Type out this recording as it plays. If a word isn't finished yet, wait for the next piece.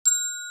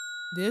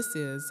This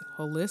is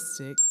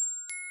Holistic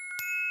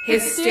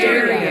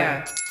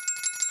Hysteria.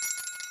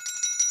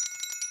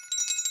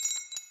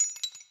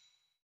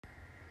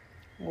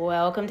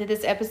 Welcome to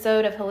this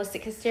episode of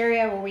Holistic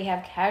Hysteria, where we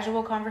have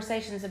casual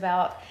conversations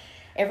about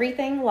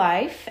everything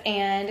life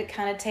and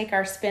kind of take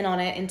our spin on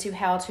it into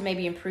how to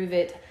maybe improve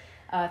it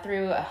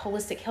through a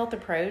holistic health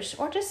approach,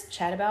 or just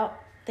chat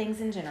about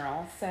things in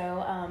general.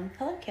 So,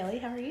 hello, Kelly.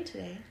 How are you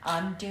today?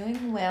 I'm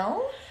doing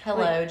well.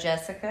 Hello,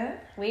 Jessica.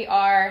 We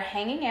are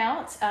hanging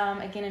out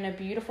again in a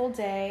beautiful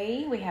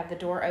day. We have the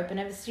door open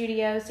of the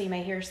studio, so you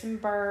may hear some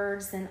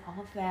birds and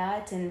all of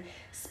that. And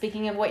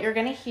speaking of what you're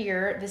going to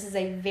hear, this is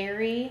a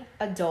very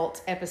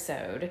adult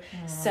episode.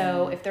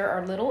 So if there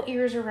are little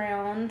ears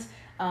around,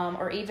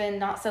 or even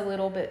not so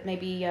little, but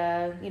maybe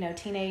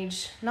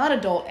teenage, not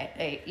adult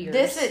ears.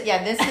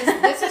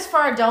 This is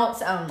for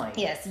adults only.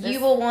 Yes, you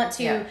will want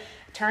to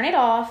turn it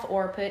off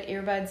or put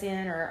earbuds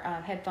in or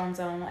headphones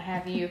on, what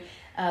have you.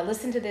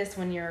 Listen to this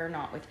when you're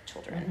not with your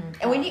children.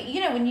 Mm-hmm.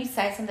 And when you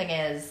say something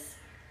as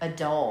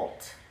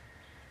adult,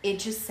 it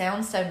just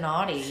sounds so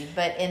naughty.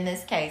 But in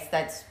this case,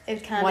 that's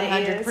it kind of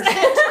 100% is. true.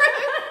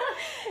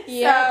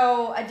 Yeah.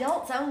 So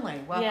adults only.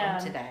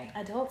 Welcome today.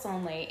 Adults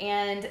only.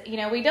 And,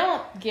 we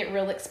don't get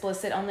real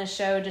explicit on this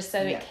show just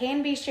so it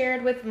can be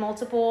shared with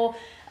multiple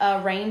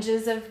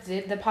ranges of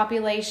the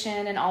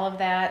population and all of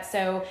that.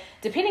 So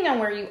depending on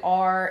where you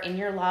are in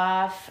your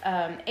life,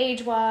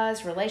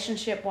 age-wise,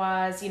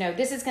 relationship-wise,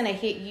 this is going to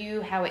hit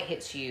you how it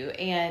hits you.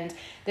 And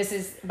this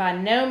is by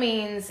no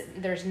means,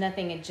 there's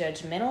nothing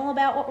judgmental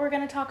about what we're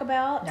going to talk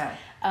about.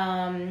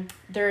 No.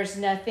 There's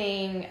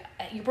nothing,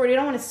 we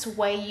don't want to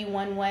sway you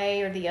one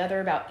way or the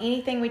other about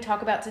anything we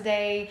talk about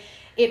today.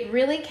 It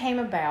really came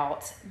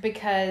about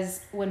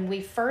because when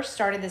we first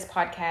started this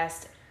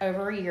podcast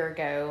over a year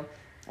ago,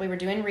 we were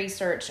doing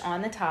research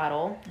on the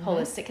title,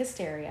 Holistic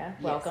Hysteria.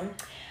 Yes. Welcome.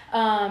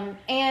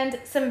 And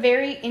some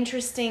very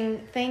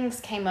interesting things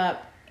came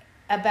up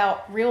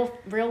about real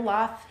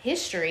life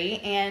history,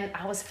 and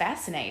I was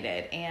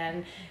fascinated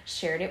and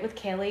shared it with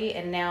Kelly,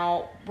 and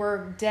now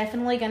we're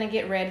definitely going to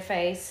get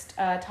red-faced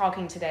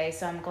talking today,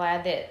 so I'm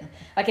glad that,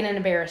 like in an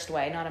embarrassed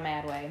way, not a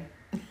mad way.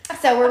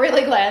 So we're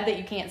really glad that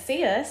you can't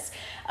see us.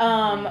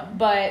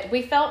 But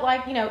we felt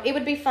like, it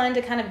would be fun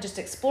to kind of just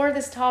explore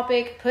this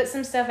topic, put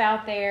some stuff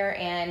out there,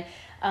 and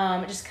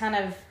just kind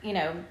of,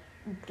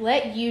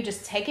 let you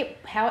just take it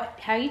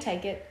how you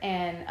take it.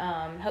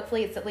 And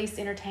hopefully it's at least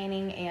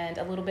entertaining and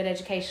a little bit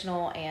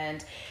educational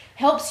and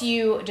helps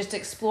you just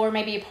explore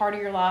maybe a part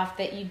of your life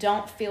that you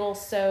don't feel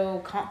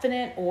so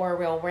confident or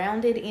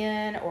well-rounded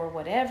in or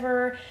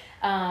whatever.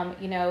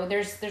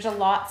 There's a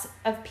lot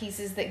of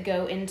pieces that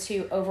go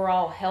into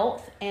overall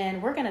health,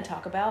 and we're going to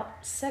talk about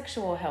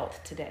sexual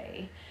health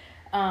today.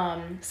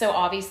 So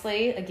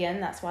obviously, again,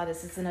 that's why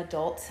this is an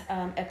adult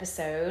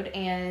episode.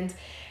 And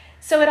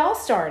so it all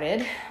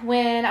started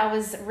when I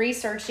was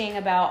researching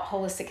about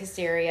holistic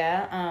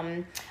hysteria.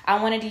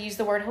 I wanted to use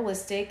the word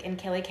holistic, and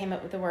Kelly came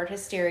up with the word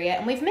hysteria.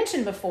 And we've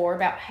mentioned before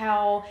about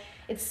how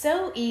it's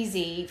so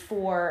easy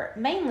for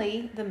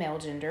mainly the male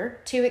gender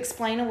to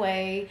explain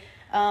away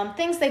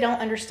things they don't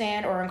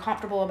understand or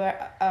uncomfortable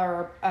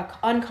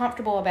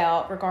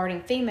about regarding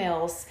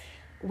females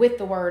with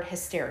the word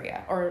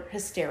hysteria or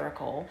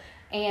hysterical.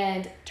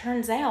 And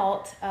turns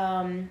out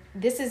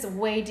this is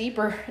way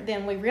deeper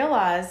than we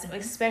realize,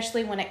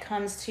 especially when it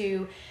comes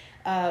to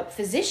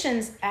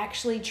physicians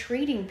actually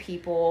treating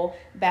people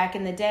back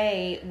in the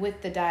day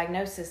with the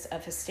diagnosis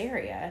of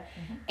hysteria.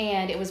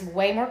 And it was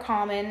way more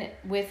common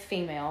with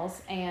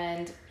females.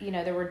 And,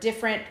 there were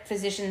different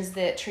physicians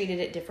that treated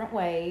it different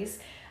ways.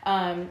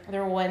 There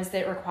were ones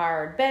that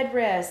required bed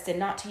rest and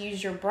not to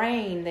use your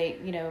brain. They,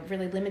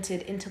 really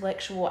limited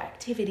intellectual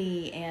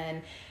activity.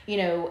 And,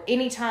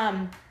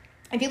 anytime,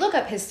 if you look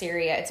up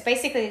hysteria, it's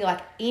basically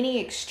like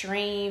any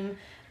extreme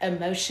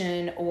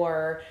emotion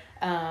or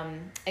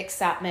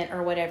excitement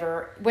or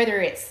whatever,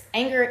 whether it's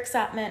anger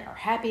excitement or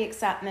happy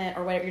excitement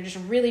or whatever, you're just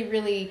really,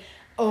 really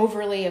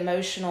overly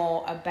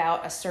emotional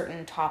about a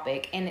certain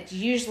topic, and it's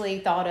usually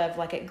thought of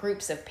like at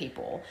groups of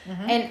people,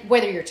 and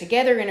whether you're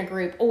together in a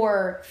group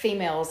or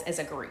females as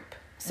a group.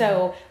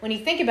 So when you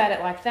think about it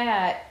like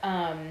that,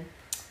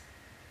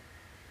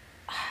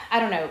 I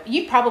don't know,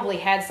 you probably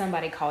had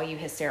somebody call you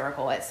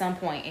hysterical at some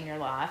point in your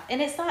life,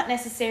 and it's not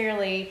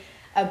necessarily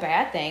a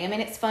bad thing. I mean,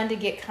 it's fun to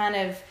get kind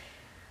of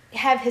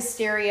have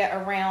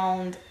hysteria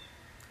around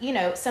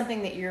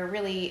something that you're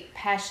really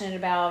passionate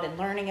about and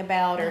learning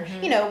about, or,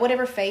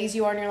 whatever phase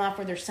you are in your life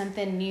where there's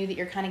something new that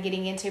you're kind of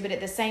getting into. But at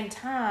the same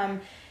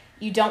time,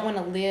 you don't want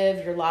to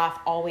live your life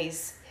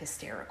always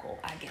hysterical,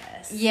 I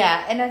guess.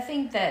 Yeah, and I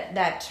think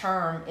that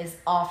term is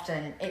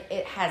often,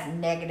 it has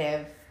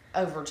negative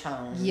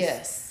overtones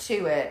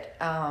to it.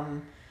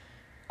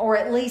 Or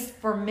at least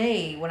for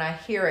me, when I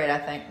hear it, I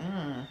think,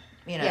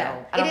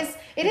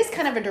 it is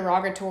kind of a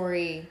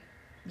derogatory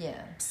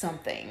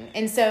something.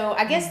 And so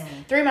I guess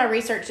through my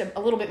research a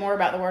little bit more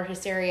about the word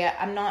hysteria,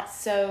 I'm not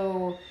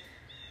so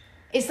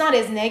it's not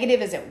as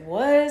negative as it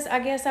was, I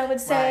guess I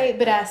would say, right.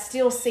 But I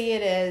still see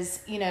it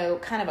as, you know,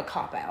 kind of a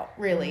cop-out,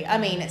 really. Mm-hmm. I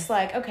mean, it's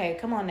like, okay,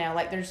 come on now.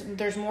 Like,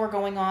 there's more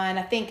going on.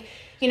 I think,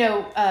 you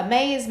know,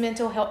 May is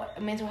mental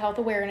health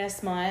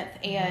awareness month,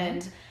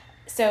 and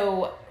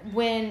so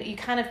when you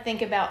kind of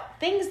think about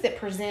things that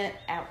present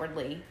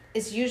outwardly,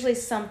 it's usually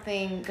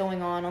something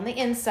going on the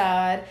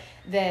inside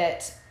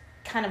that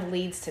kind of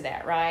leads to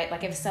that, right?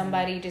 Like if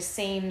somebody just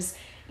seems,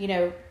 you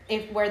know,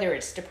 whether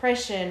it's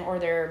depression or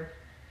they're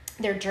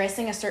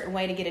dressing a certain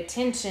way to get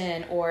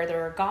attention, or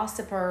they're a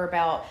gossiper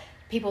about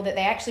people that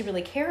they actually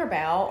really care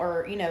about,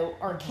 or, you know,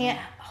 or can't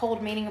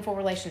hold meaningful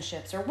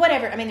relationships or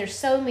whatever. I mean, there's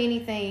so many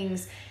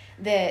things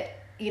that,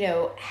 you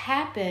know,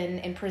 happen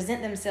and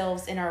present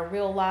themselves in our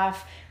real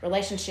life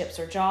relationships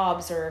or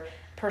jobs or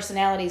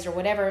personalities or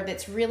whatever.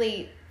 That's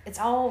really, it's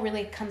all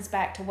really comes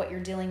back to what you're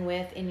dealing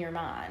with in your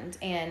mind.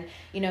 And,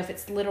 you know, if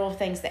it's literal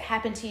things that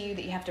happen to you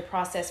that you have to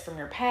process from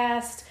your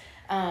past,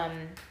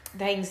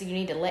 things that you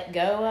need to let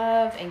go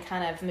of and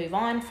kind of move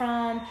on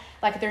from.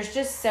 Like, there's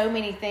just so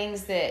many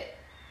things that,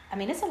 I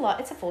mean, it's a lot.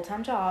 It's a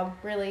full-time job,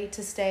 really,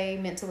 to stay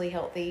mentally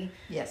healthy.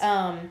 Yes.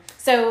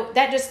 So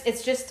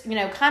it's just, you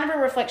know, kind of a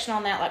reflection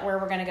on that, like where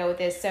we're going to go with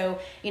this. So,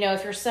 you know,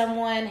 if you're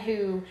someone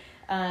who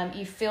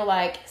you feel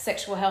like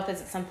sexual health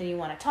isn't something you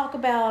want to talk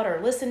about or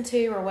listen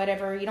to or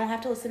whatever, you don't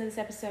have to listen to this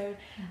episode.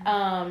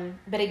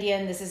 But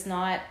again, this is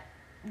not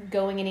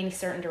going in any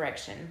certain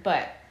direction.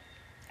 But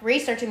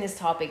researching this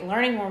topic,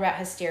 learning more about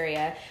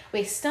hysteria,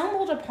 we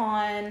stumbled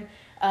upon...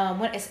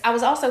 I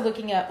was also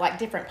looking up like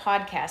different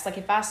podcasts. Like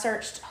if I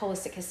searched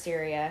holistic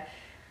hysteria,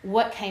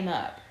 what came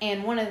up?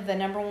 And one of the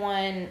number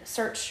one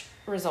search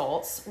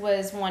results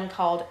was one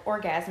called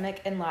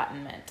Orgasmic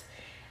Enlightenment.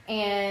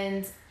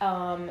 And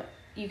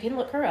you can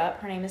look her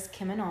up. Her name is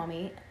Kim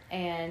Anami.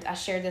 And I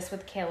shared this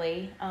with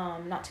Kelly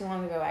not too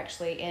long ago,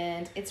 actually.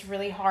 And it's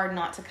really hard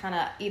not to kind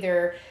of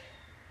either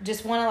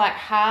just want to like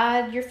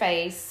hide your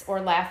face or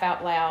laugh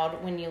out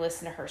loud when you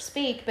listen to her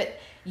speak. But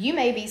you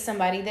may be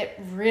somebody that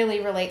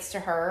really relates to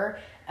her.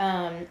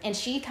 And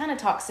she kind of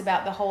talks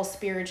about the whole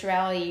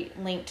spirituality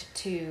linked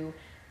to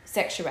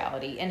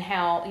sexuality and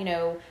how, you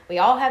know, we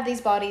all have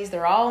these bodies.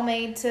 They're all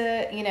made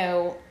to, you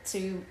know,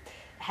 to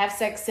have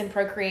sex and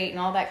procreate and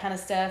all that kind of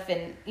stuff.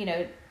 And, you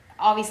know,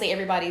 obviously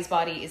everybody's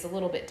body is a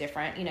little bit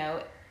different. You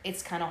know,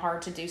 it's kind of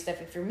hard to do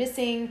stuff if you're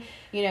missing,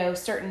 you know,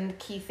 certain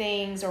key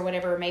things or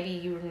whatever. Maybe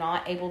you're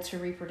not able to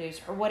reproduce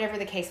or whatever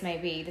the case may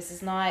be. This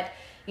is not,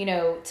 you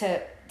know,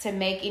 to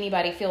make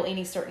anybody feel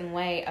any certain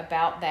way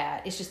about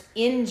that. It's just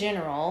in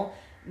general,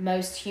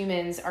 most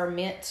humans are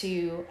meant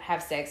to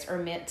have sex or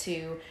meant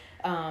to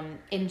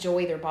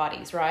enjoy their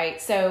bodies, right?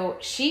 So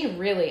she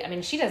really, I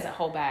mean, she doesn't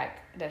hold back,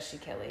 does she,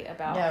 Kelly,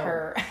 about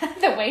her,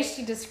 the way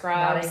she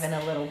describes. Not even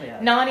a little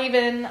bit. Not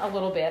even a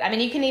little bit. I mean,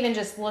 you can even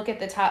just look at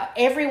the top.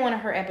 Every one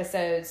of her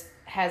episodes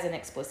has an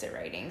explicit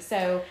rating.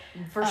 So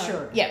for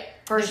sure. Yeah.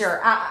 For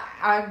sure.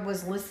 I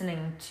was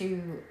listening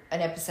to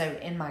an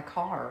episode in my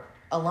car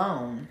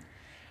alone,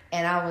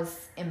 and I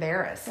was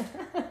embarrassed.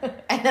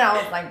 And then I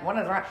was like, what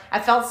is wrong? I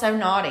felt so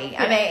naughty.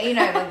 I mean, you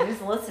know, like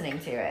just listening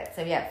to it.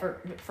 So yeah,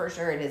 for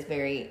sure it is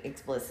very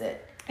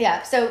explicit.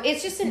 Yeah, so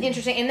it's just an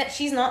interesting, and that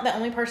she's not the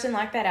only person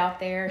like that out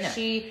there. No.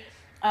 She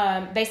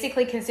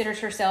basically considers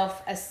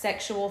herself a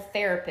sexual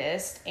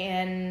therapist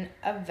and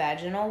a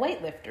vaginal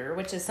weightlifter,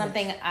 which is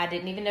something I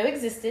didn't even know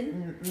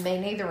existed. Me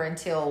neither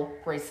until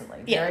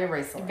recently. Yeah,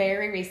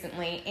 Very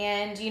recently.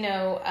 And, you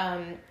know,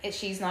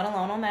 she's not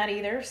alone on that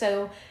either.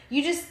 So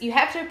you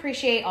have to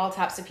appreciate all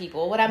types of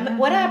people. What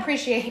I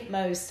appreciate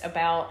most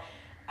about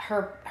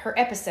her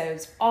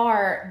episodes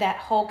are that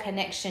whole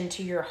connection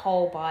to your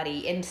whole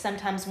body. And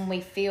sometimes when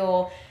we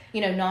feel,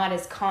 you know, not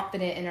as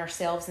confident in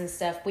ourselves and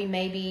stuff, we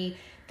may be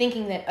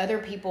thinking that other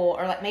people,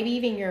 or like maybe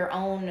even your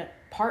own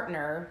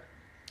partner,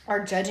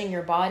 are judging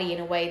your body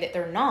in a way that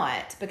they're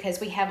not, because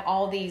we have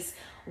all these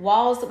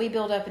walls that we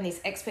build up and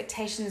these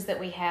expectations that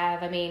we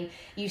have. I mean,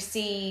 you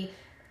see,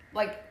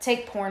 like,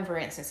 take porn for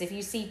instance. If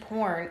you see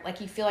porn,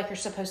 like, you feel like you're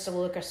supposed to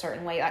look a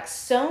certain way. Like,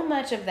 so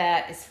much of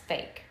that is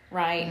fake,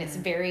 right? And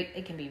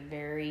it can be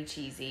very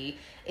cheesy.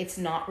 It's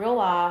not real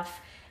life.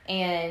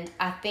 And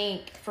I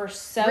think for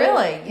so...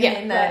 Really?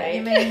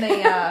 You mean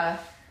the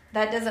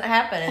that doesn't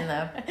happen in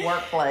the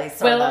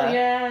workplace or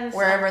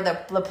wherever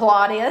the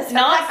plot is?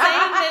 Not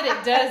saying that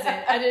it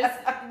doesn't. I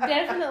just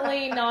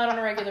definitely not on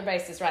a regular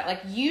basis, right?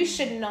 Like, you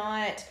should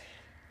not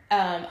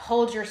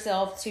hold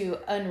yourself to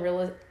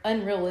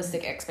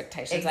unrealistic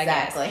expectations,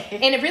 exactly. I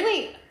guess. And it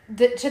really,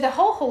 to the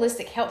whole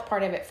holistic health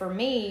part of it, for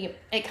me,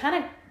 it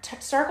kind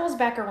of circles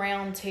back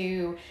around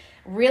to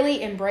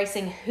really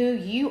embracing who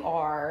you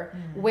are,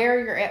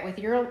 where you're at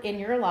in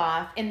your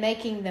life, and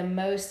making the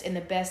most and the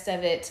best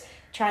of it,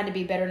 trying to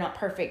be better, not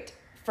perfect,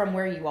 from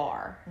where you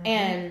are.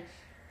 And,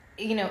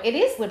 you know, it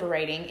is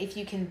liberating if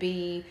you can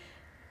be,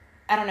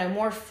 I don't know,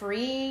 more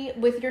free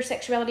with your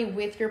sexuality,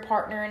 with your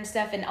partner and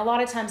stuff. And a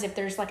lot of times if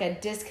there's like a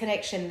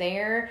disconnection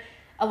there,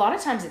 a lot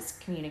of times it's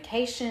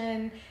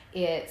communication,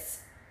 it's,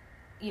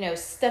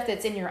 stuff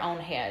that's in your own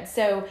head.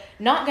 So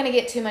not going to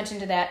get too much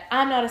into that.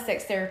 I'm not a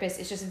sex therapist.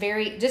 It's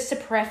just to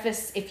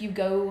preface, if you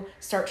go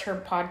search her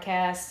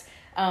podcast,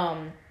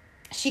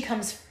 she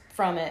comes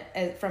from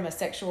it from a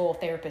sexual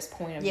therapist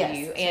point of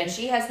view. And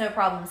she has no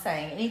problem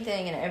saying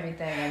anything and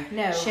everything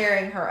and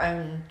sharing her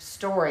own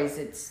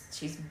stories.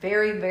 She's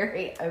very,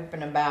 very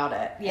open about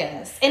it.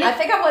 Yes. And I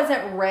think I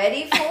wasn't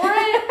ready for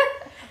it,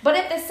 but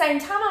at the same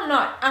time,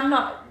 I'm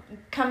not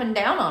coming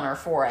down on her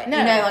for it. No.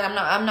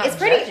 I'm not it's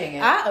judging pretty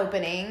it.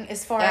 Eye-opening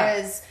as far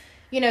as,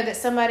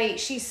 that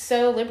she's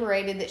so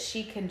liberated that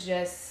she can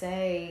just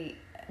say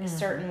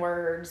certain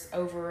words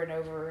over and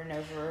over and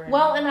over.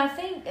 Well, and I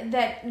think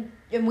that,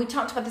 and we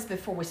talked about this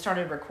before we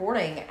started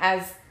recording,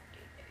 as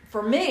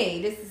for me,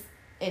 this is,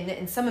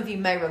 and some of you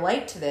may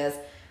relate to this,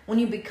 when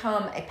you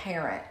become a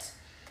parent,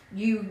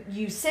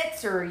 you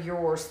censor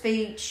your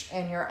speech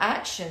and your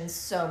actions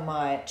so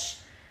much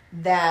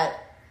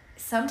that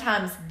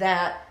sometimes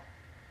that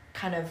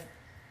kind of,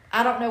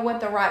 I don't know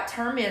what the right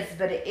term is,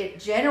 but it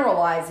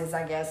generalizes,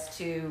 I guess,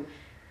 to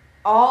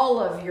all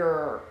of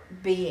your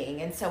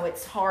being. And so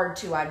it's hard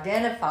to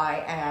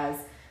identify as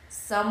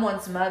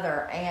someone's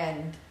mother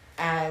and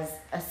as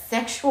a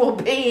sexual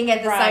being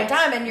at the same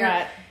time. And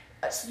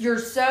you're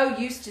so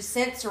used to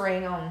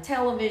censoring on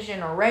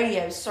television or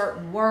radio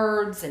certain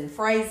words and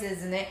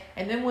phrases,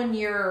 and then when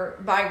you're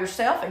by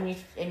yourself and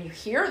you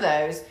hear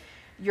those,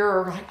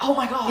 you're like, oh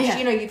my gosh,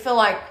 you feel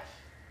like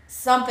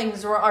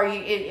something's wrong, or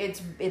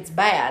it's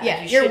bad.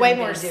 Yeah, you're way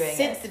more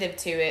sensitive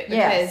to it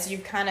because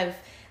you've kind of,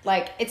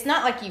 like, it's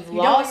not like you've lost.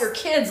 You don't want your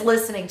kids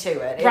listening to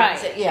it.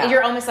 Right.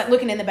 You're almost like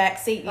looking in the back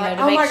seat, to make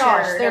sure. Oh my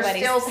gosh, they're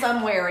still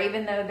somewhere,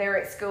 even though they're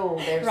at school.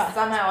 They're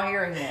somehow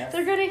hearing this.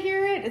 They're going to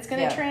hear it. It's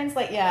going to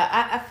translate.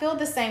 Yeah, I feel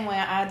the same way.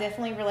 I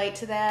definitely relate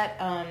to that.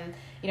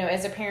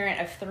 As a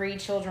parent of 3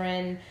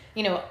 children,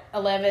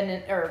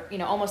 11 or,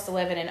 almost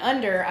 11 and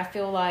under, I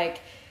feel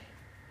like,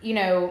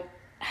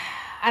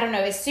 I don't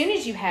know, as soon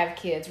as you have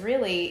kids,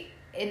 really,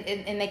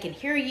 and they can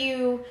hear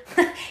you,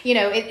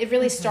 it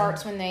really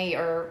starts when they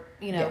are,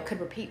 could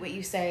repeat what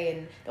you say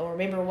and they'll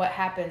remember what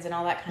happens and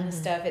all that kind of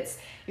stuff.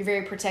 You're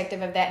very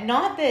protective of that.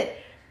 Not that,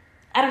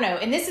 I don't know,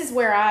 and this is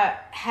where I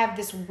have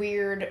this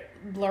weird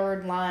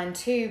blurred line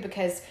too,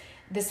 because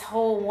this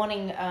whole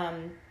wanting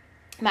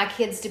my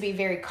kids to be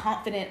very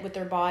confident with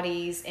their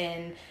bodies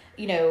and,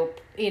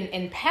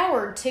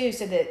 empowered too,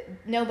 so that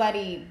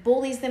nobody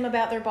bullies them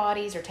about their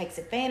bodies or takes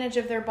advantage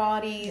of their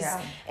bodies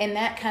and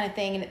that kind of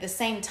thing. And at the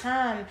same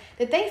time,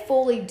 that they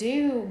fully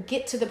do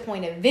get to the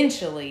point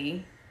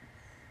eventually,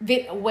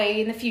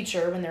 way in the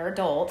future when they're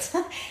adults,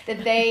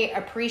 that they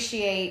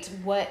appreciate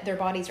what their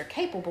bodies are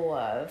capable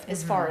of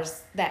as far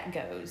as that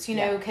goes,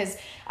 because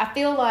I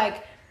feel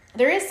like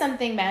there is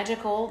something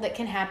magical that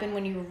can happen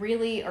when you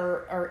really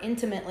are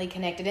intimately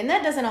connected. And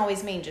that doesn't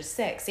always mean just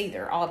sex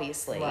either,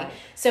 obviously. Right.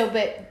 So,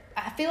 but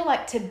I feel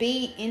like to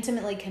be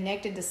intimately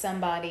connected to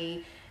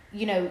somebody,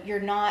 you're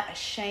not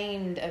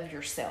ashamed of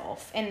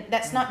yourself. And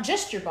that's not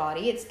just your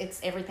body, it's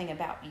everything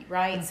about you,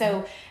 right? Mm-hmm.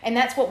 So, and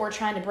that's what we're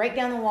trying to break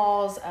down the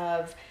walls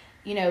of,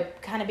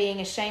 kind of being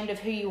ashamed of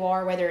who you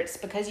are, whether it's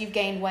because you've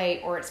gained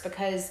weight or it's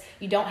because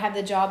you don't have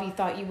the job you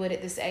thought you would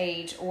at this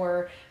age,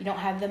 or you don't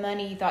have the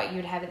money you thought you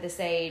would have at this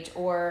age,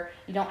 or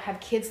you don't have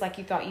kids like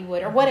you thought you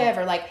would, or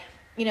whatever. Like,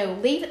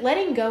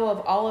 letting go of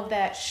all of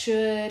that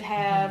should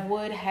have,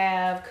 would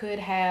have, could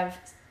have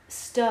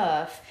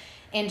stuff,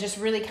 and just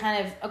really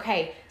kind of,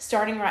 okay,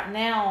 starting right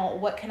now,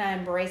 what can I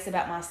embrace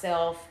about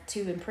myself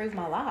to improve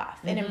my life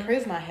and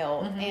improve my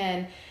health?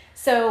 And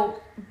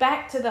so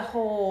back to the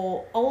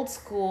whole old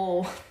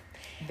school,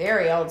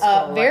 very old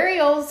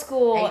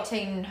school,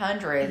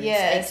 1800s,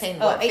 yes,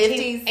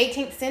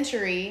 18th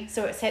century.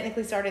 So it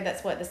technically started.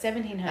 That's what, the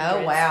 1700s.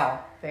 Oh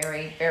wow,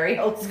 very very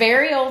old school.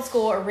 Very old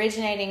school,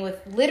 originating with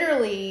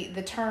literally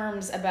the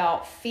terms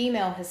about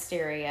female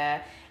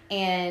hysteria,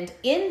 and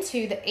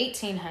into the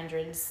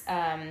 1800s,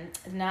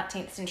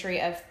 19th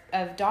century of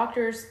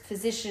doctors,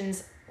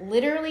 physicians,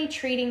 literally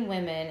treating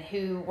women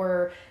who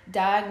were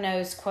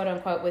diagnosed, quote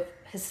unquote, with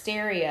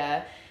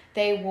hysteria.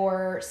 They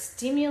were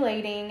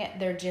stimulating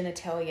their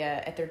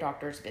genitalia at their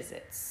doctor's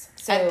visits.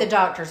 So at the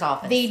doctor's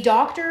office. The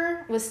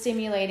doctor was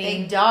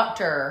stimulating. The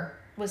doctor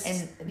was,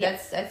 and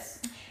that's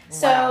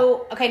so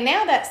wow. Okay,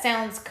 now that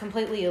sounds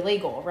completely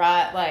illegal,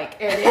 right? Like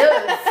it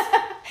is.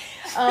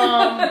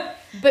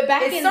 But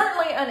back it's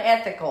certainly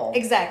unethical.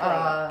 Exactly.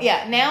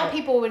 Now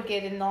people would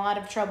get in a lot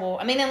of trouble.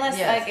 I mean, unless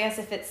I guess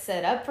if it's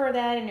set up for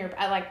that, and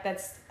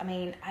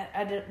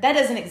that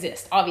doesn't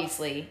exist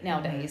obviously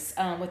nowadays,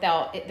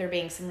 without there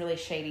being some really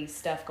shady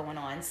stuff going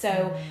on.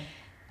 So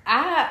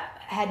I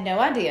had no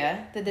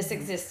idea that this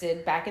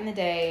existed back in the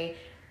day.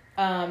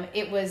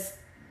 It was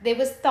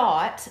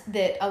thought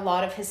that a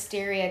lot of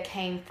hysteria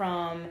came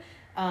from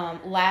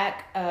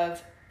lack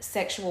of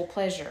sexual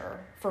pleasure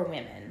for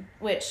women,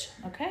 which,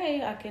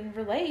 okay, I can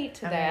relate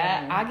to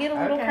that. I get a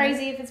little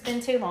crazy if it's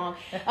been too long.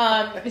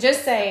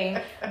 Just saying.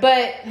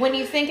 But when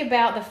you think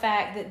about the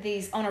fact that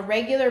these, on a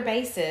regular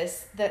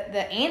basis,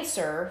 the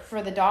answer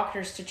for the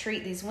doctors to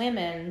treat these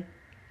women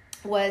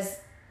was,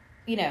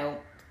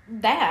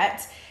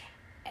 that,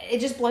 it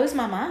just blows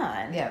my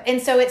mind. Yeah.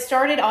 And so it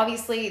started,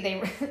 obviously,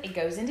 it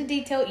goes into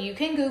detail. You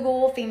can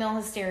Google female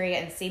hysteria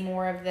and see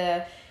more of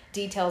the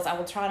details. I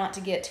will try not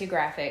to get too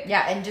graphic.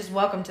 Yeah, and just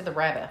welcome to the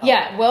rabbit hole.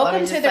 Yeah,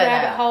 welcome to the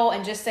rabbit hole,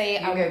 and just say,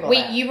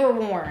 you were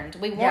warned.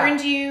 We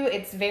warned you.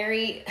 It's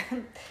very,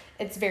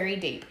 it's very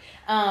deep.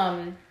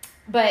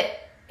 But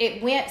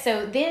it went,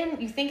 so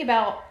then you think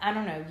about, I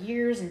don't know,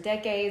 years and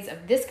decades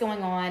of this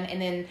going on,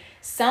 and then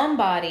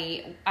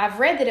somebody, I've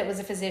read that it was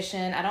a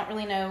physician. I don't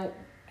really know,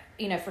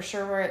 for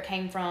sure where it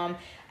came from.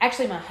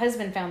 Actually, my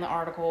husband found the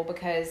article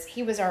because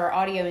he was our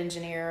audio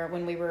engineer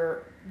when we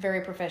were very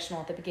professional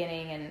at the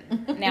beginning,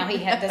 and now he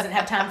doesn't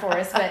have time for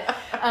us. But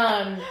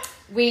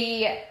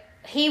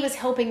he was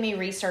helping me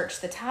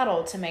research the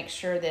title to make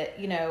sure that,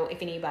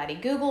 if anybody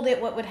Googled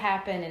it, what would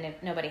happen, and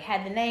if nobody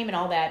had the name and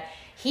all that.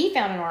 He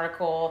found an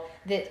article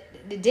that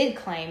did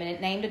claim, and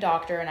it named a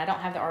doctor, and I don't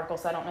have the article,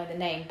 so I don't know the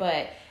name,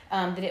 but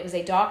that it was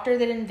a doctor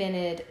that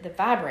invented the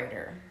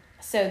vibrator,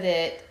 so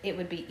that it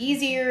would be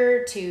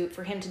easier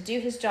for him to do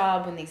his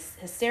job when these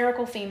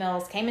hysterical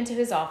females came into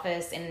his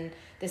office, and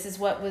this is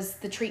what was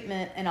the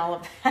treatment and all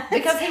of that.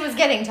 Because he was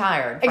getting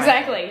tired.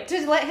 Exactly.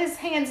 To let his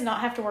hands not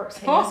have to work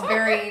so hard. He was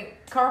very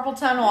carpal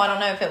tunnel. I don't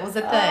know if it was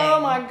a thing.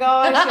 Oh my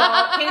gosh,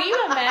 y'all. Can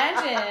you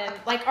imagine?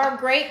 Like our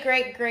great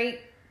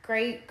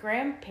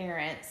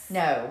grandparents.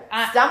 No.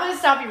 I'm going to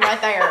stop you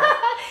right there.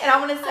 And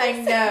I'm going to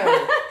say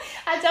no.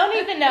 I don't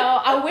even know.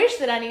 I wish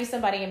that I knew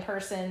somebody in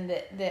person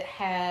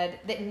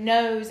that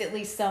knows at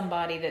least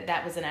somebody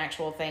that was an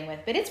actual thing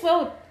with. But it's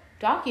well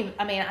documented.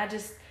 I mean, I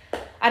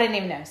didn't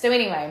even know. So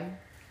anyway,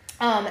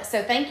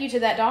 so thank you to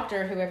that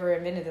doctor, whoever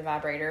invented the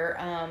vibrator.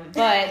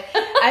 But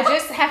I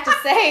just have to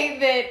say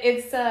that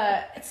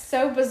it's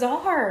so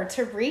bizarre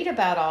to read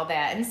about all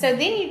that. And so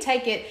then you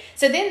take it.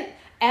 So then,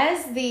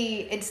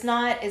 it's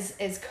not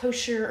as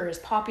kosher or as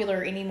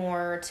popular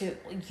anymore to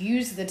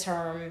use the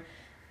term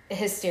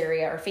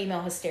hysteria or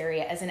female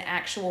hysteria as an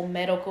actual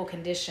medical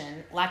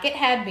condition like it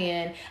had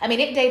been. I mean,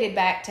 it dated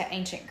back to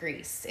ancient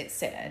Greece, it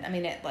said. I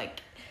mean,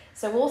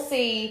 so we'll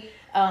see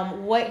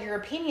what your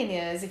opinion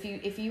is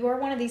if you are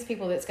one of these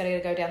people that's going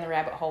to go down the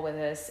rabbit hole with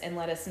us, and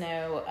let us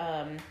know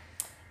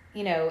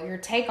your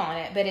take on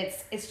it. But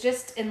it's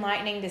just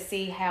enlightening to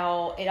see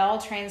how it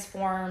all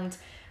transformed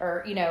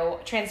or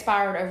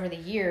transpired over the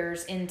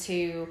years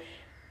into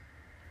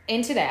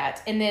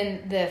that. And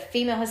then the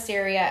female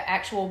hysteria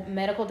actual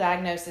medical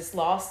diagnosis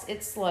lost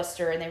its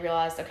luster, and they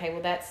realized, okay,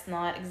 well, that's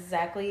not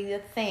exactly the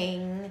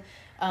thing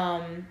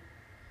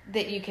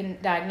that you can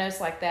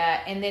diagnose like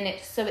that. And then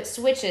it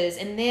switches,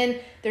 and then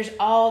there's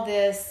all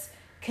this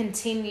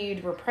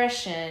continued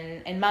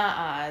repression in my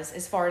eyes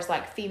as far as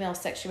like female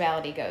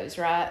sexuality goes,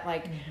 right?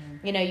 Like,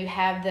 you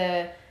have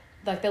the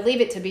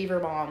Leave It to Beaver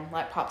bomb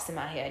like pops in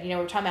my head.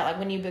 We're talking about like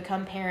when you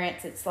become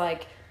parents, it's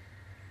like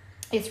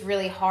it's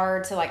really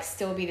hard to like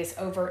still be this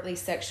overtly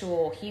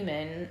sexual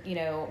human,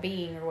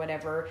 being or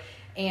whatever.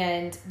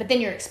 But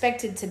then you're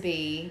expected to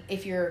be,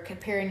 if you're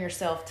comparing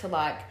yourself to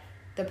like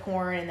the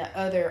porn and the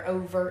other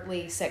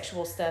overtly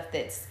sexual stuff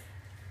it's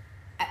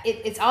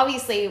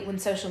obviously when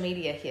social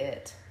media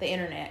hit, the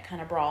internet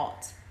kind of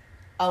brought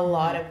a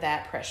lot of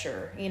that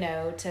pressure,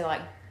 to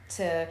like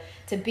to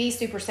be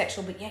super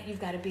sexual, but yet you've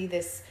got to be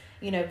this,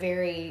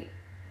 very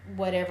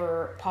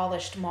whatever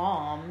polished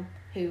mom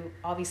who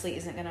obviously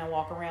isn't going to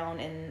walk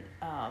around in,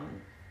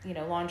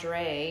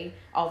 lingerie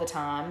all the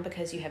time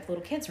because you have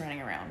little kids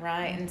running around,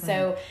 right? And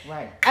so,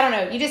 right. I don't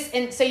know,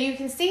 and so you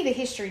can see the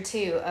history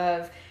too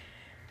of,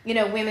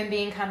 women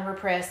being kind of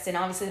repressed, and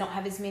obviously don't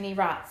have as many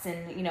rights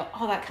and,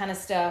 all that kind of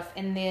stuff.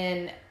 And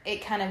then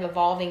it kind of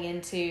evolving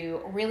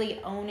into really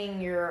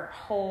owning your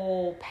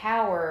whole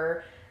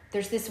power.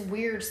 There's this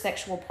weird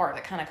sexual part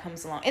that kind of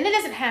comes along. And it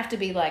doesn't have to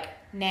be like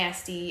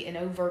nasty and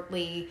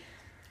overtly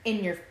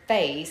in your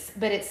face,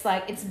 but it's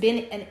like, it's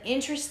been an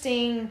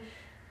interesting,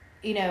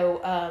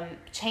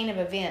 chain of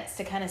events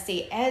to kind of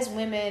see as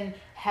women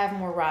have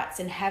more rights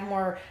and have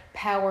more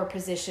power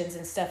positions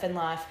and stuff in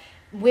life.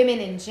 Women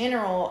in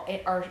general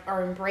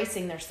are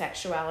embracing their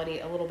sexuality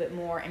a little bit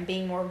more and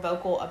being more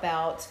vocal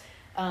about,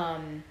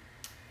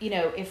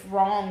 if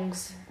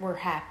wrongs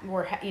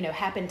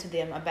happened to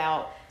them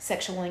about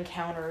sexual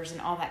encounters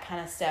and all that kind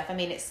of stuff. I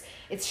mean,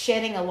 it's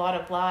shedding a lot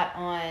of light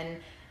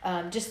on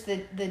just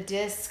the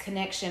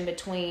disconnection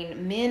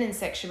between men and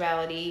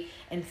sexuality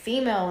and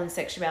female and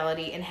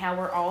sexuality, and how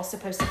we're all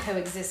supposed to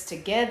coexist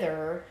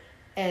together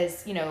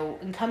as,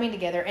 and coming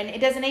together. And it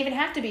doesn't even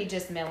have to be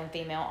just male and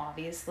female,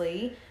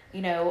 obviously.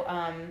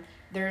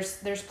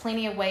 There's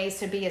plenty of ways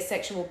to be a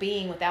sexual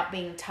being without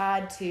being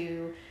tied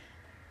to,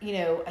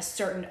 a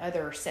certain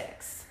other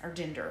sex or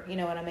gender. You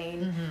know what I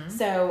mean? Mm-hmm.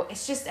 So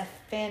it's just a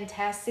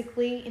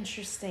fantastically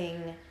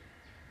interesting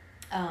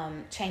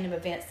chain of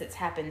events that's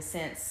happened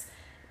since,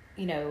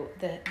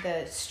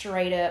 the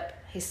straight up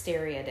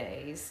hysteria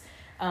days.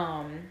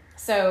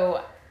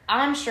 So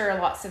I'm sure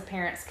lots of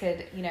parents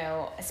could,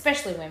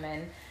 especially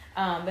women,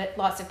 but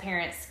lots of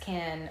parents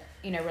can,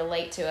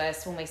 relate to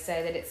us when we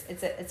say that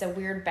it's a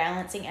weird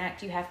balancing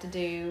act you have to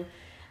do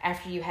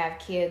after you have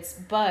kids.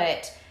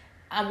 But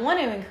I want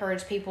to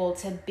encourage people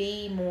to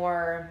be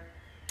more,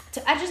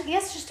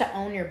 just to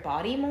own your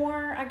body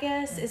more, I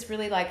guess, is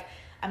really like,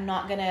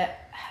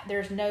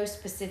 there's no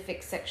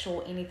specific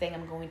sexual anything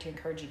I'm going to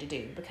encourage you to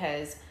do,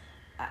 because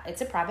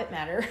it's a private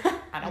matter.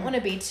 I don't want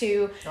to be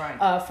too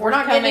forthcoming. We're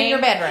not getting in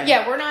your bedroom.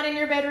 Yeah, we're not in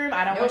your bedroom.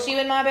 I don't want you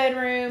in my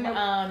bedroom.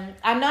 Nope.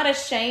 I'm not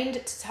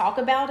ashamed to talk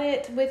about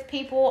it with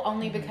people,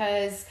 only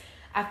because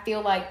I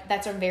feel like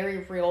that's a very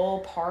real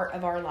part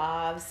of our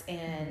lives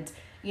and,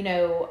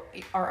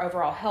 our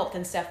overall health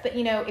and stuff. But,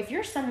 if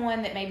you're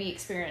someone that maybe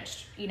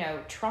experienced,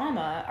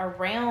 trauma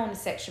around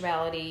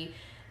sexuality,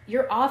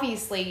 you're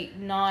obviously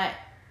not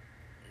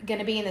going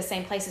to be in the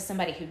same place as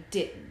somebody who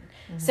didn't.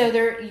 So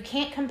you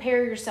can't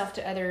compare yourself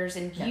to others,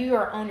 and you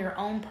are on your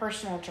own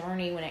personal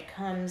journey when it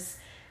comes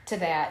to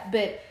that.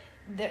 But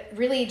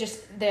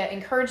the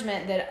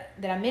encouragement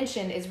that I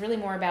mentioned is really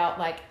more about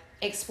like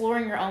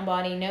exploring your own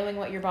body, knowing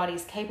what your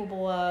body's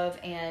capable of,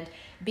 and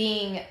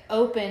being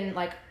open,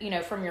 like,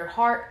 from your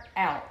heart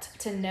out,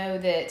 to know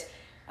that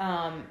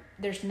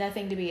there's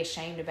nothing to be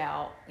ashamed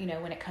about,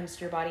 when it comes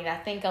to your body. And I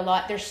think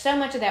there's so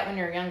much of that when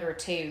you're younger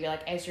too,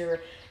 like as you're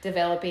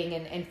developing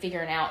and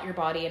figuring out your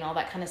body and all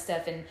that kind of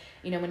stuff. And,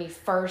 when you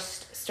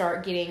first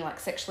start getting like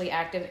sexually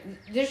active,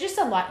 there's just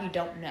a lot you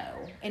don't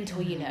know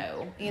until you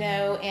know,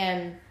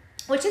 and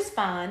which is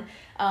fine.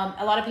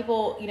 A lot of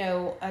people,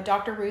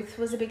 Dr. Ruth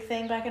was a big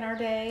thing back in our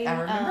day.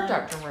 I remember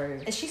Dr.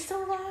 Ruth. Is she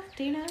still alive?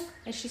 Do you know?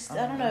 Is she?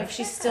 I don't know if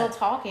she's still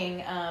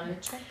talking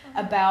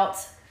about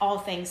all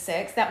things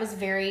sex. That was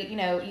very,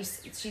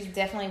 she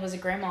definitely was a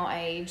grandma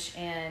age,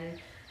 and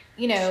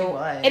she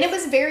was. And it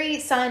was very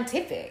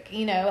scientific,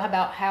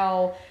 about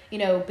how,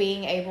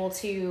 being able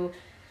to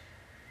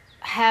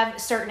have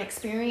certain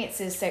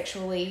experiences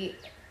sexually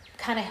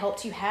kind of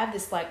helped you have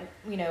this, like,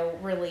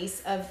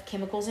 release of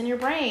chemicals in your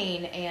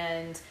brain,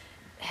 and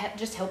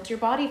just helped your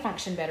body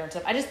function better and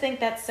stuff. I just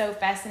think that's so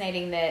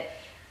fascinating that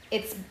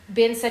it's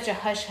been such a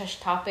hush-hush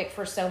topic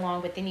for so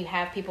long, but then you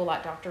have people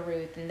like Dr.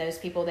 Ruth and those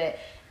people that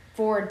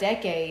for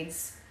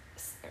decades,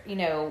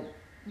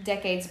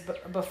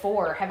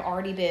 before have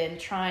already been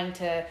trying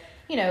to,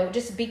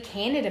 just be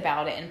candid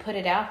about it and put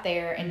it out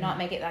there and not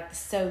make it like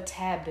so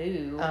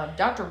taboo.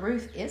 Dr.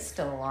 Ruth is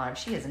still alive.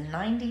 She is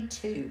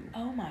 92.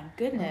 Oh my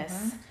goodness.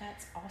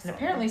 That's awesome. And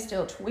apparently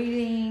still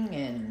tweeting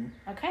and...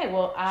 Okay,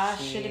 well, I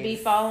should be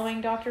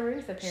following Dr.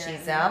 Ruth apparently.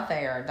 She's out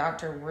there.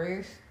 Dr.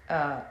 Ruth,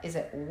 is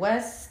it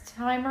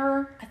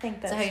Westheimer? I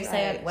think that's how you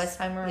say it?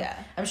 Westheimer?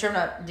 Yeah. I'm sure I'm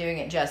not doing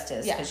it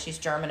justice because she's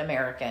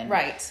German-American.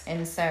 Right.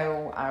 And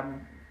so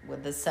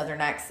with the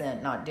Southern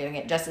accent, not doing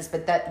it justice,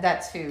 but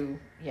that's who,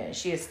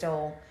 she is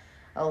still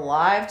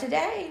alive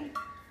today.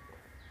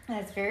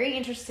 That's very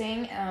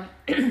interesting.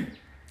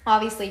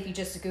 Obviously, if you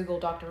just Google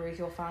Dr. Ruth,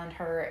 you'll find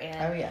her.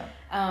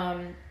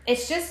 And,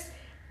 it's just,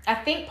 I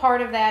think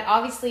part of that,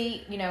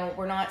 obviously,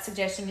 we're not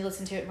suggesting you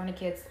listen to it in front of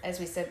kids. As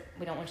we said,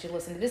 we don't want you to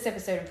listen to this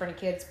episode in front of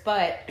kids,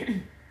 but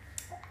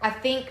I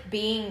think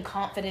being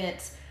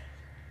confident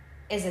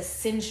is a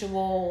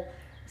sensual,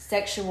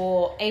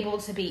 sexual, able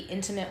to be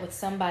intimate with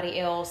somebody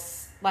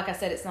else. Like I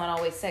said, it's not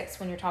always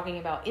sex when you're talking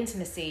about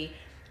intimacy.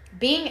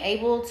 Being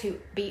able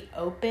to be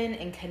open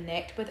and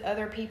connect with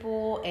other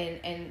people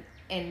and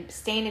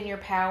stand in your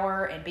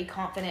power and be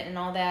confident and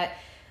all that,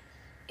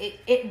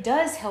 it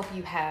does help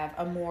you have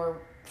a more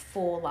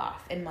full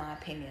life, in my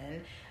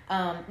opinion.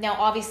 Now,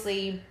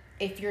 obviously,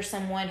 if you're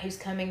someone who's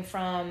coming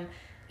from,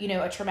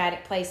 a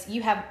traumatic place,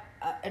 you have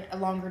a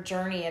longer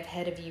journey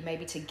ahead of you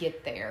maybe to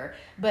get there.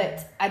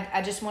 But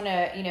I just want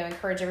to,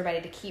 encourage everybody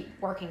to keep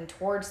working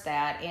towards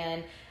that.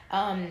 And,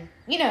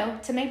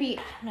 to maybe,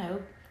 I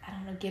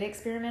don't know, get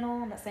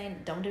experimental. I'm not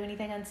saying don't do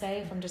anything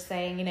unsafe. I'm just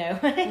saying,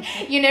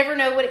 you never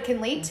know what it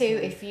can lead to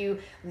if you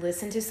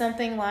listen to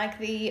something like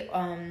the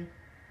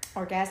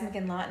Orgasmic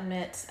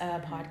Enlightenment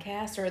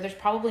podcast, or there's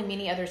probably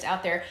many others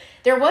out there.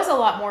 There was a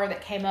lot more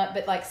that came up,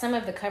 but like some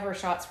of the cover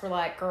shots were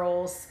like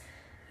girls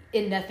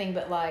in nothing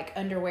but like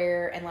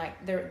underwear, and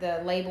like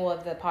the label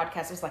of the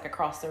podcast was like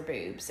across their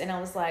boobs. And I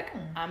was like,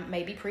 I'm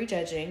maybe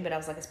prejudging, but I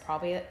was like, it's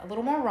probably a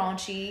little more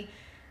raunchy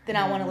than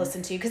I want to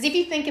listen to. Because if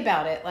you think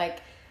about it,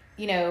 like,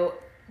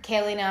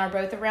 Kelly and I are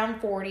both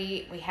around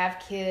 40. We have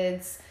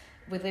kids.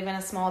 We live in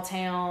a small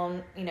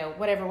town,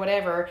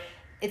 whatever.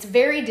 It's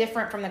very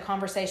different from the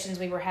conversations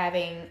we were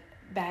having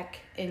back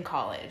in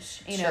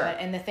college,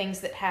 and the things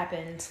that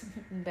happened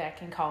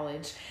back in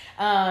college.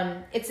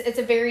 It's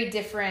a very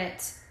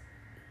different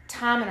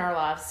time in our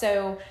lives.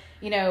 So,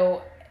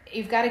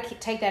 you've got to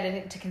take that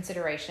into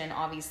consideration.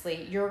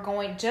 Obviously, you're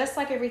going, just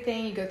like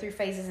everything, you go through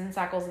phases and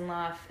cycles in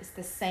life. It's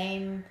the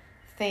same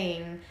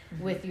thing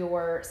with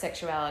your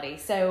sexuality.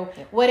 So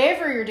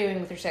whatever you're doing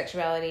with your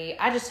sexuality,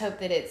 I just hope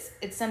that it's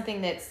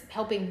something that's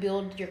helping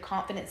build your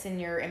confidence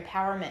and your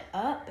empowerment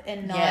up,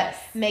 and not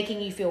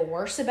making you feel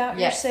worse about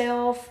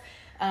yourself.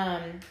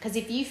 Because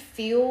if you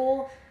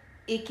feel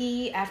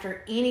icky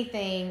after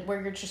anything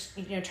where you're just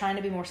trying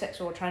to be more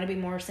sexual, trying to be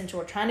more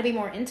sensual, trying to be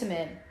more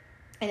intimate,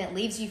 and it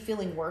leaves you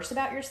feeling worse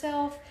about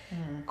yourself,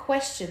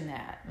 question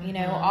that.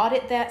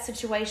 Audit that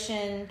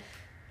situation.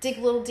 dig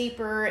a little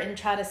deeper and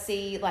try to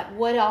see like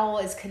what all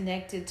is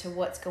connected to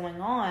what's going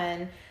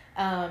on,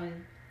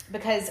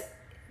 because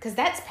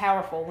that's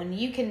powerful when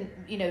you can,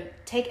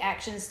 take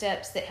action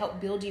steps that help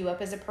build you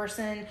up as a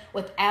person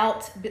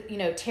without,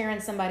 tearing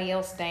somebody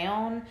else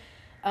down.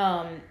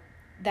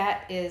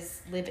 That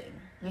is living,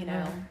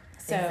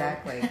 So,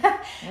 exactly.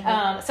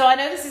 So I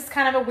know this is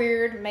kind of a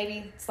weird,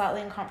 maybe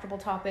slightly uncomfortable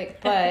topic,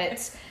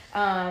 but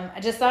I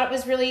just thought it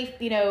was really,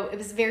 it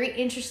was very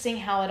interesting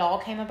how it all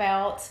came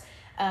about.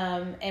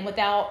 And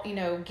without,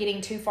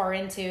 getting too far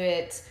into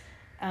it,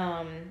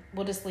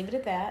 we'll just leave it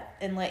at that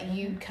and let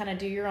you kind of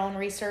do your own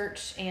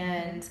research.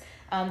 And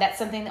that's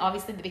something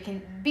obviously that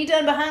can be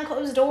done behind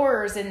closed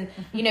doors. And,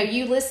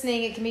 you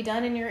listening, it can be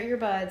done in your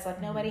earbuds.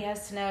 Like nobody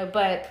has to know.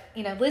 But,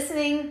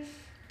 listening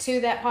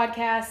to that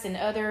podcast and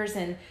others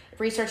and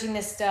researching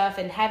this stuff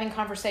and having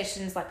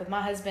conversations like with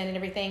my husband and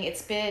everything,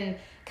 it's been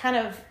kind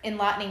of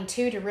enlightening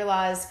too to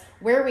realize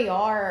where we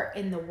are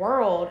in the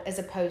world as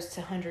opposed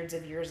to hundreds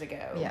of years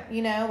ago.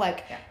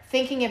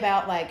 Thinking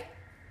about like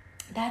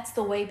that's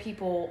the way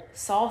people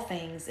saw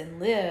things and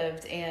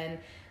lived, and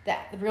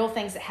that the real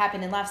things that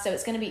happened in life. So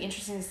it's going to be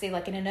interesting to see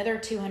like in another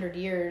 200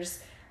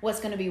 years what's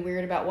going to be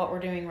weird about what we're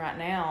doing right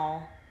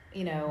now,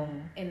 in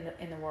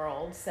the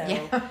world. So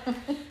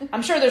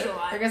I'm sure there's a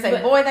lot. They're gonna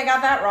say, boy, they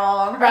got that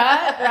wrong.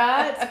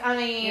 Right. I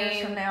mean,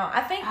 years from now.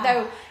 I think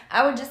though,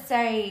 I would just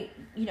say,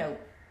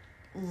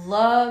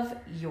 love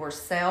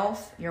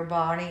yourself, your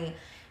body.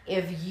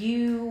 If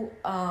you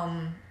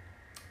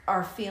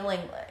are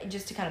feeling,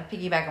 just to kind of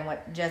piggyback on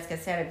what Jessica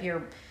said, if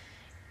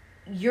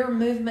your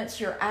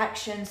movements, your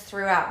actions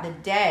throughout the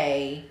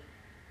day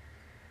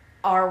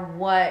are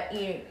what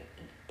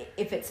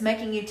if it's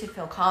making you to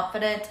feel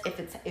confident, if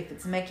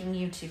it's making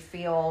you to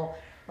feel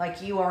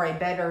like you are a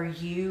better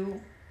you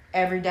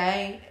every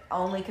day,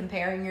 only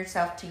comparing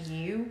yourself to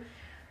you,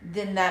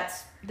 then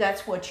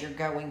that's what you're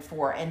going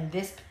for. And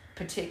this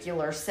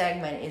particular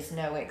segment is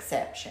no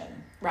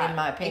exception, right? In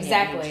my opinion.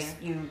 Exactly.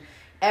 You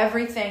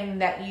everything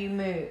that you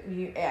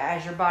move,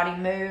 as your body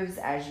moves,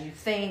 as you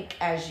think,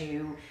 as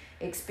you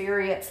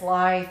experience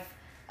life,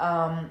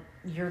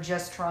 you're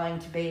just trying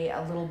to be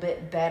a little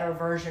bit better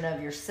version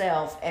of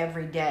yourself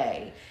every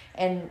day.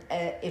 And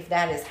if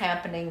that is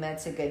happening,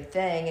 that's a good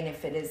thing. And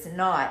if it is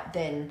not,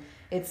 then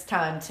it's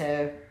time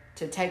to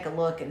take a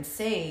look and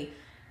see,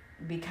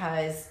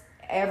 because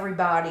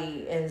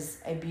everybody is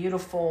a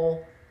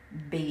beautiful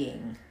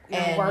being.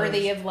 You're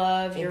worthy of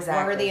love. You're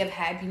worthy of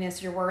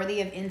happiness. You're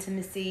worthy of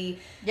intimacy.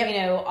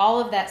 Yep.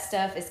 All of that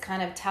stuff is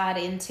kind of tied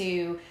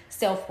into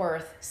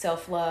self-worth,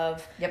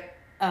 self-love. Yep.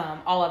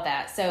 All of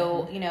that.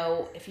 So,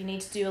 if you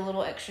need to do a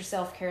little extra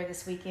self-care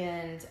this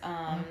weekend,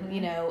 and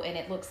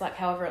it looks like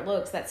however it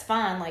looks, that's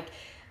fine. Like,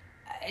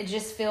 I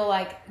just feel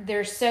like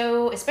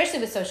especially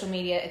with social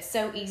media, it's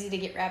so easy to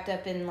get wrapped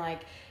up in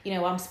like,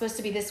 I'm supposed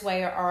to be this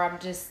way or I'm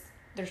just,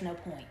 there's no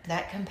point.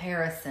 That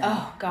comparison.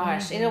 Oh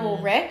gosh, it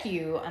will wreck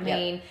you. I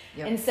mean,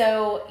 and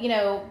so,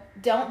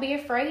 don't be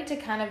afraid to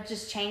kind of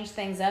just change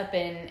things up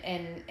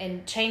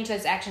and change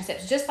those action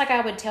steps. Just like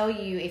I would tell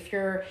you, if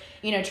you're,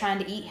 trying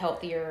to eat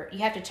healthier, you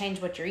have to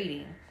change what you're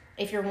eating.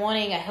 If you're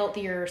wanting a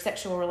healthier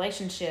sexual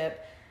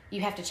relationship,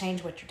 you have to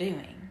change what you're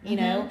doing,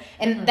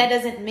 and that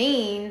doesn't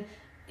mean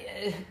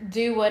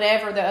do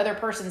whatever the other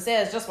person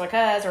says just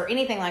because or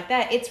anything like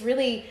that. It's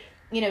really,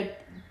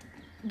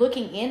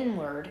 looking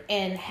inward,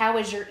 and how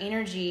is your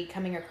energy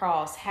coming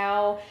across?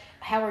 How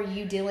are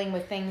you dealing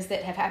with things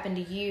that have happened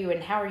to you,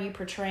 and how are you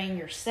portraying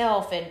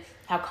yourself, and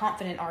how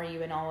confident are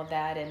you in all of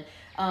that?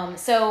 And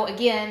so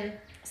again,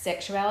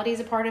 sexuality is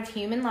a part of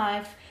human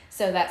life,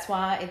 so that's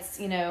why it's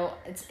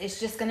it's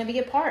just going to be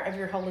a part of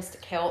your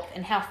holistic health,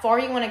 and how far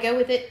you want to go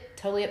with it,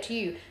 totally up to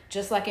you,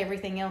 just like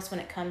everything else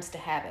when it comes to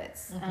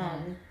habits.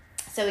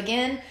 So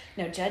again,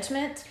 no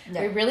judgment.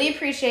 No. We really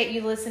appreciate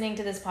you listening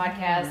to this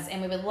podcast,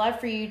 and we would love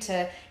for you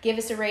to give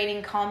us a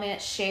rating,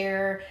 comment,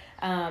 share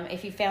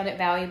if you found it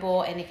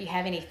valuable, and if you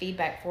have any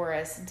feedback for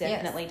us,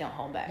 definitely don't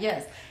hold back.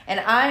 Yes, and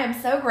I am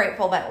so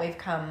grateful that we've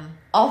come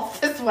all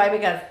this way,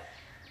 because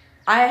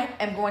I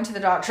am going to the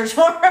doctor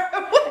tomorrow.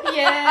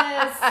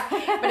 Yes.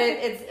 But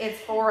it's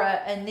for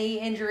a knee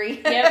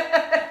injury.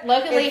 Yep.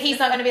 Luckily, he's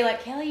not going to be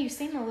like, Kelly, you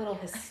seem a little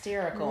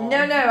hysterical. No,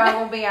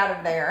 I will be out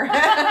of there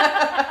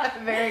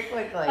very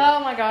quickly.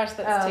 Oh my gosh,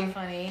 that's too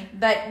funny.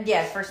 But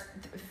yes,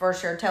 for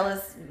sure. Tell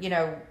us,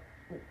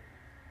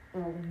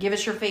 give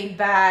us your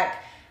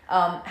feedback.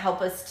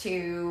 Help us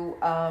to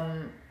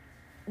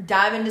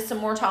dive into some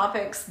more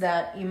topics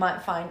that you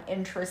might find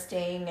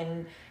interesting,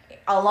 and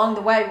along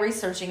the way,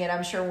 researching it,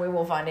 I'm sure we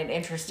will find it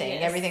interesting.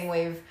 Yes. Everything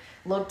we've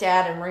looked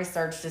at and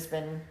researched has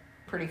been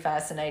pretty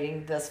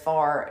fascinating thus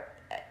far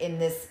in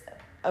this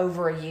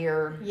over a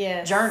year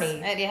Yes, journey.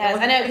 It has.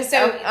 I know.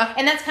 So,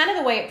 and that's kind of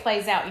the way it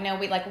plays out. You know,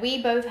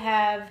 we both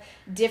have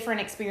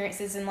different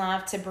experiences in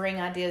life to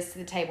bring ideas to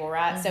the table,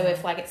 right? So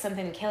if like it's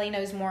something Kelly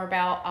knows more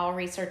about, I'll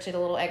research it a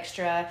little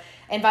extra,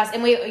 and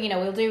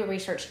we'll do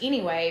research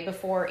anyway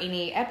before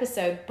any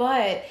episode.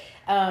 But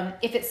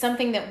if it's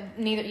something that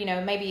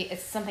maybe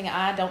it's something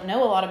I don't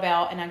know a lot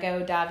about, and I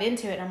go dive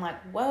into it, and I'm like,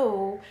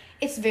 whoa,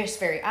 it's just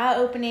very eye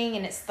opening,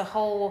 and it's the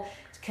whole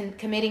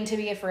committing to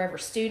be a forever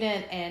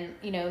student, and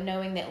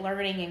knowing that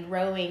learning and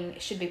growing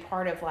should be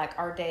part of like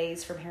our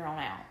days from here on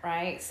out,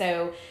 right?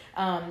 So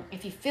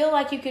if you feel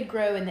like you could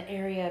grow in the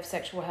area of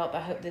sexual health,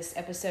 I hope this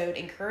episode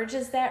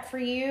encourages that for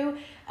you,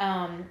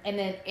 and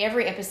then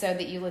every episode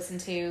that you listen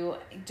to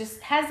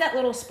just has that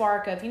little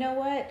spark of, you know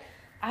what,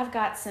 I've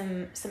got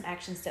some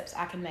action steps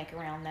I can make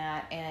around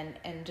that, and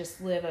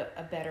just live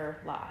a better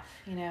life,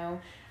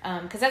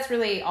 because that's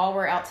really all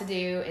we're out to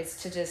do, is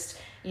to just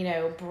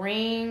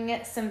bring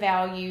some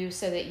value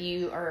so that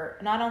you are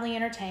not only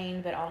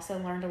entertained but also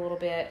learned a little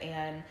bit,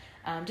 and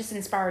just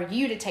inspire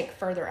you to take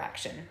further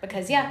action.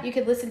 Because you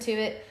could listen to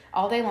it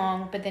all day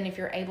long, but then if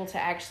you're able to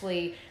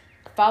actually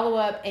follow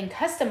up and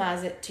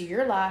customize it to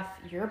your life,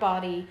 your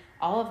body,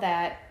 all of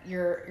that,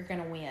 you're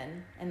gonna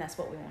win, and that's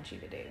what we want you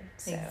to do.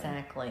 So.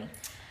 Exactly.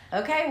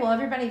 Okay, well,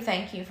 everybody,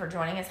 thank you for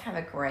joining us. Have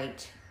a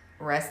great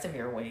rest of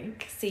your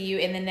week. See you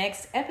in the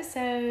next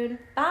episode.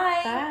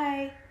 Bye.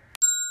 Bye.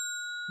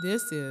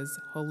 This is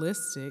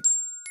Holistic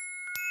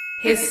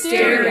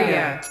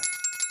Hysteria.